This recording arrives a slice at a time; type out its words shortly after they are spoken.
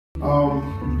I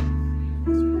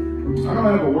don't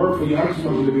have a word for you. I just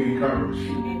want you to be encouraged.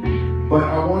 But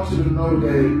I want you to know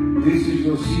that this is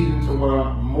your season to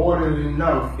where more than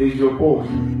enough is your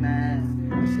portion.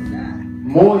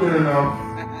 More than enough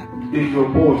is your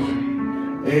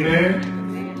portion. Amen.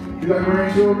 You got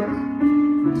grandchildren?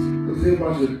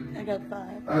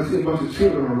 I see a bunch of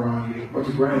children around you, a bunch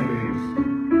of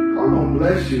grandbabies. God gonna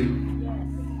bless you.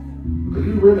 Because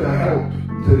you really a help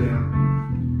to them.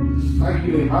 It's like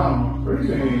you their mama. Raise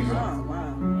your hands up.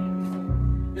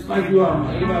 It's like you are,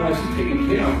 like she's taking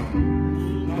care of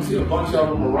them. I see a bunch of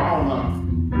them around her.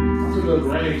 I see little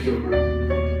grandchildren.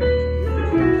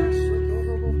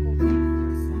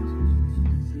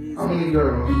 How many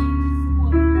girls?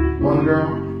 One girl,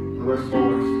 the rest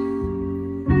boys.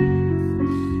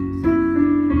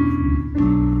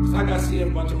 It's like I see a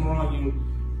bunch of them around you.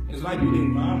 It's like you their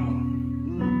mama.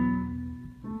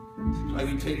 It's like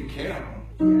you taking care of them.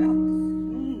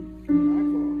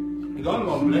 And God's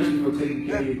going to bless you for taking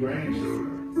care of your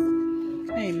grandchildren.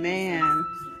 Amen.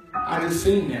 I just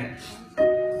seen that.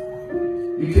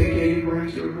 You take care of your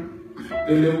grandchildren?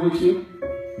 They live with you?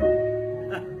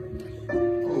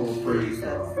 Oh, praise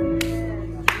God.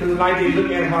 Because it's like they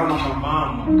look at her like a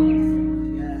mama.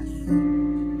 Yes.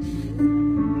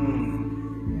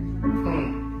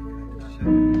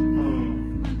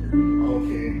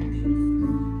 Okay.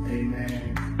 Amen.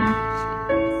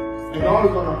 And God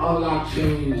is going to unlock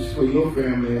change for your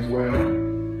family as well.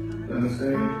 You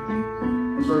understand?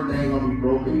 Certain things going to be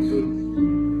broken too.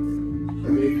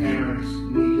 And their parents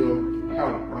need your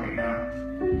help right now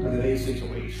because of their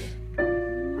situation.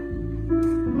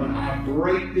 But I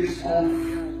break this off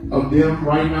of them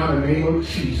right now in the name of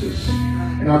Jesus.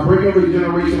 And I break every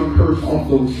generational curse off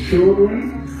those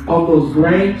children, of those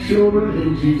grandchildren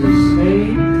in Jesus'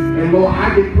 name. And Lord,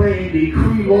 I declare and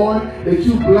decree, Lord, that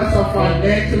you bless her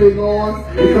financially, Lord,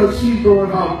 because she's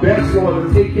doing her best, Lord,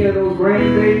 to take care of those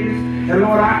grandbabies. And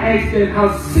Lord, I ask that her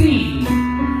seed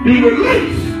be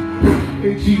released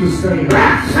in Jesus' name.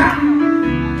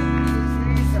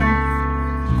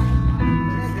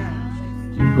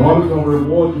 God is going to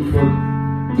reward you for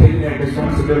taking that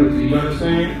responsibility. You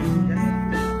understand?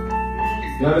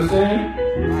 You understand?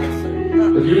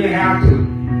 But you didn't have to.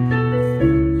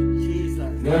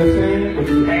 You understand? But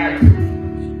you had to.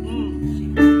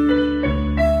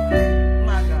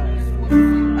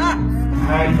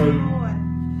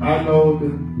 I know the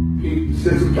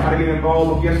system try to get involved,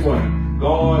 but guess what?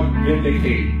 God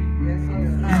vindicated.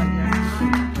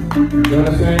 You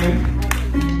understand?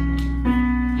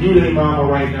 You their mama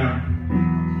right now.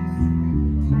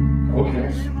 Okay.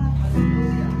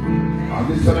 I'm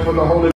just telling you what the Holy